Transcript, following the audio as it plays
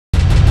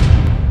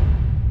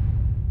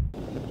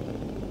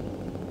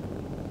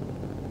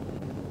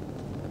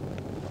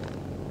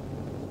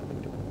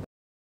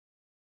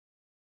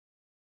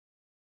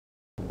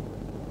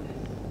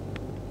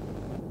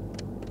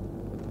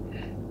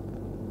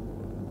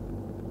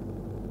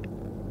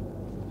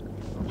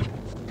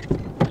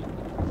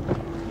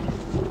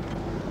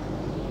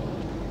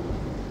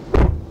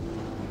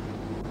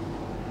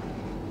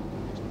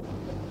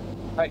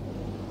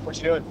What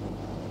you doing?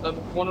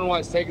 I'm wondering why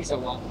it's taking so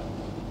long.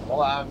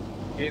 Well,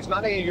 it's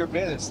not any of your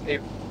business.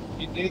 If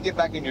you need to get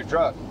back in your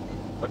truck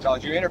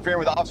because you're interfering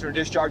with officer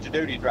discharge of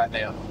duties right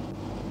now.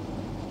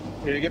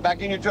 Either get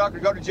back in your truck or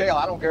go to jail.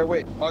 I don't care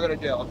which. I'll go to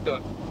jail. I'm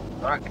done.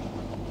 All right.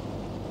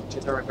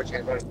 Just all right, put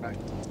your hand back.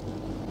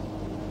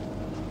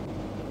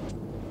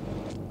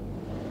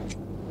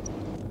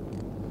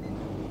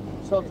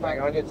 Something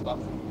I get stuff.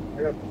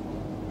 This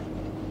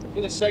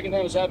is the second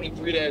time it's happened in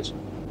 3 days.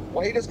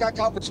 Well, he just got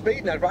caught with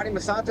speeding. I write him a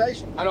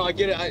citation. I know, I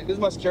get it. This is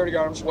my security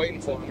guard. I'm just waiting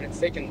for him, and it's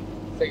taking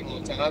a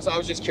long time. I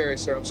was just curious,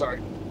 sir. I'm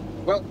sorry.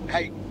 Well,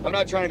 hey, I'm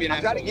not trying to be an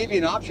I've got to give you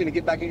an option to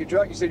get back in your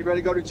truck. You said you're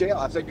ready to go to jail.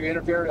 I said you're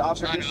interfering with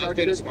officer discharge. I know, I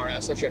did a smart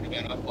ass. I shouldn't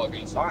have been. I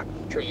apologize. All right.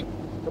 Truly.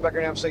 Go back here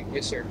and have a seat.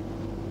 Yes, sir.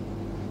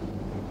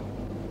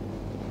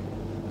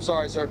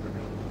 Sorry, sir.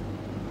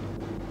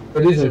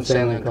 It is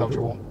insanely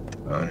uncomfortable.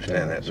 I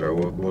understand that, sir.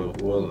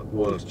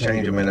 We'll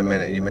change them in a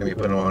minute. You may be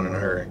putting them on in a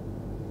hurry.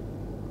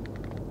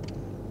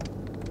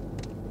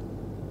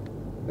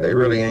 They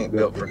really ain't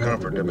built for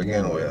comfort to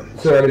begin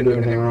with. Sir, I didn't do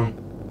anything wrong.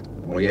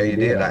 Well, yeah, you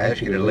did. I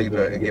asked you to leave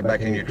and get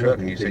back in your truck,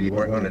 and you said you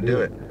weren't going to do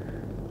it.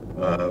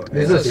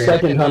 This is the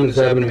second time this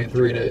happened to me in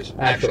 3 days,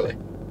 actually.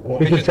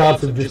 Because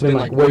cops have just been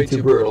like way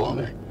too brutal on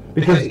me.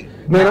 Because,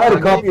 man, I had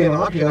a cop.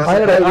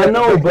 I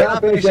know, but I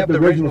finish up the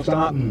original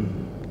stop.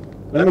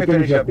 Let me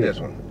finish up this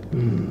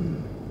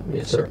one.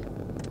 Yes, sir.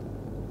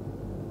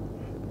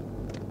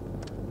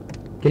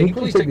 Can you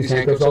please take these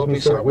handcuffs off me,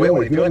 sir? Well,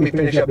 if you let me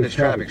finish up this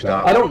traffic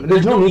stop.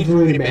 There's no need for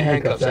me to be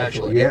handcuffs,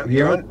 actually. Yeah,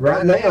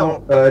 right now,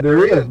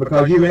 there is,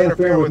 because you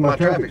interfering with my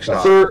traffic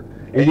stop. Sir.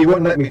 And you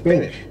wouldn't let me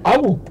finish. I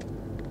will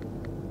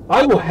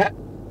have...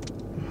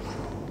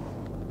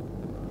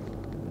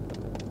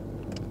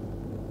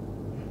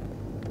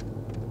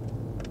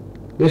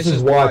 This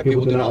is why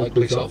people do not like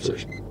police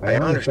officers. I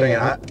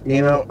understand.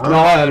 No,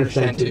 I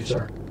understand too,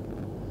 sir.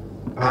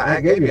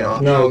 I gave you an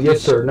option. No, yes,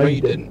 sir. No,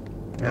 you didn't.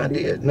 I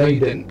did. No, you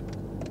didn't.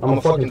 I'm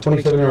a fucking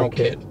 27-year-old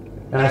kid.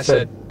 And I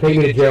said, take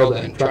me to jail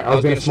then. I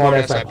was being a smart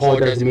ass. I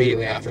apologized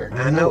immediately after.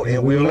 I know,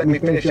 and will you let me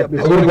finish up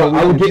this?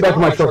 I would get back to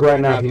my truck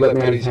right now if you let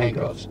me out of these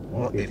handcuffs.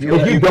 Well, if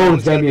you don't,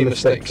 it's going to be a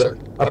mistake, sir.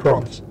 I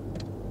promise.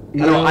 I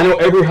know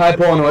every high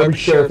pole, I know every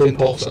sheriff in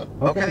Tulsa.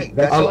 Okay,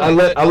 that's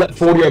I let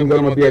 40 of them go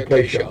to my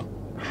BOK show.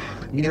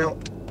 You know,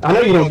 I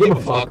know you don't give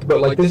a fuck, but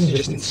like this is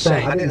just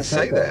insane. I didn't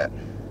say that.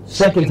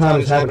 Second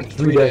time it's happened in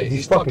 3 days.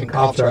 These fucking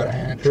cops are out of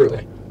hand,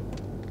 truly.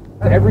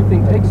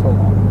 Everything takes so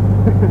long.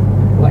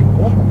 Like,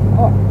 what the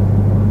fuck?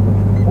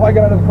 Well, I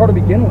got out of the car to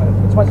begin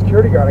with. It's my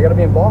security guard. I gotta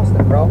be in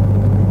Boston, bro.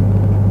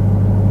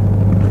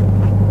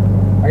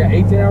 I got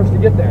 18 hours to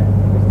get there.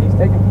 He's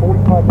taking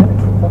 45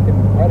 minutes to fucking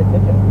write a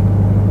ticket.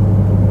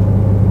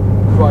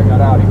 So I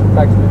got out. He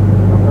texted me.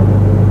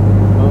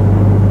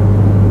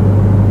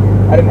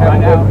 I didn't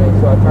have it with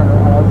me, so I turned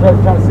around. I was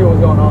just trying to see what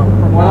was going on.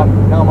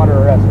 Now I'm under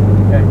arrest.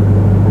 Okay.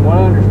 From what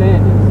I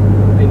understand is,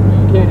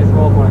 you can't just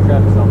roll up on a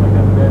traffic stop like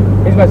that, okay?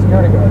 He's my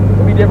security guard.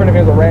 It'd be different if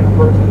he was a random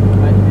person.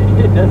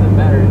 It doesn't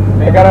matter.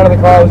 I got out of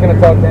the car. I was going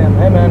to talk to him.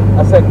 Hey, man.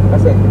 I said,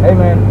 hey,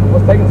 man,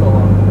 what's taking so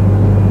long?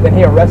 Then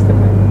he arrested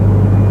me.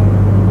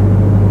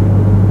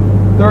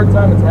 Third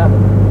time it's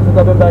happened since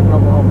I've been back in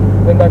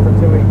Oklahoma. Been back for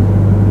 2 weeks.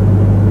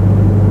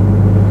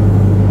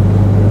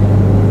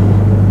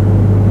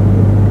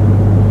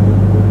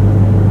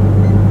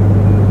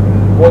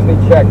 Wasn't he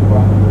checked,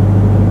 bro?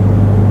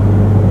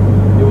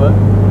 Do what?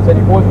 Said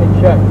he wasn't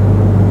he checked.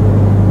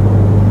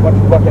 Bunch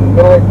of fucking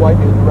middle-aged white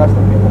dudes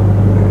arresting people.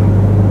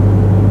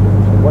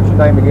 What's your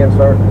name again,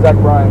 sir? Zach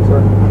Bryan,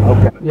 sir.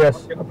 Okay.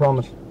 Yes, I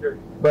promise.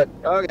 But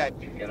Okay.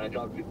 Can I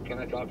talk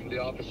to the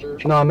officer?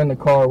 no, I'm in the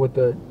car with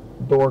the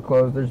door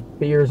closed. There's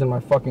beers in my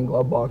fucking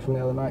glove box from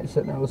the other night.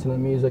 Sitting there listening to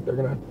music. They're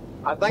gonna.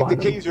 I think the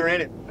keys are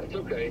in it. That's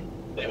okay.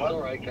 That's all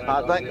right. Can I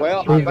I talk think. to the Well,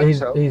 officer? I think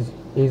so.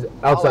 He's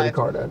outside the ask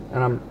car, Dad,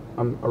 and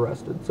I'm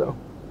arrested. So.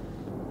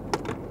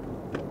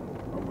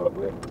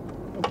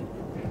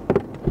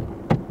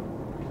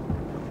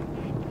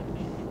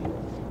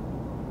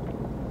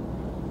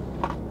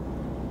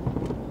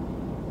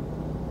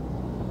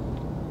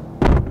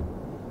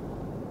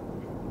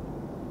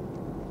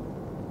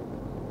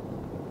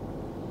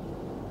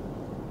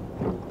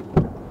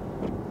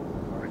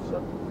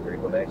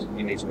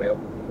 You need some help?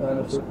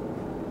 No, sir.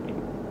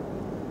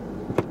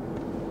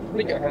 I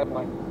think I have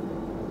my...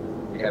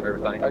 You have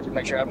everything? I just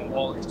make sure I have my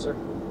wallet, sir.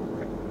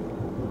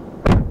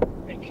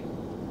 Thank you.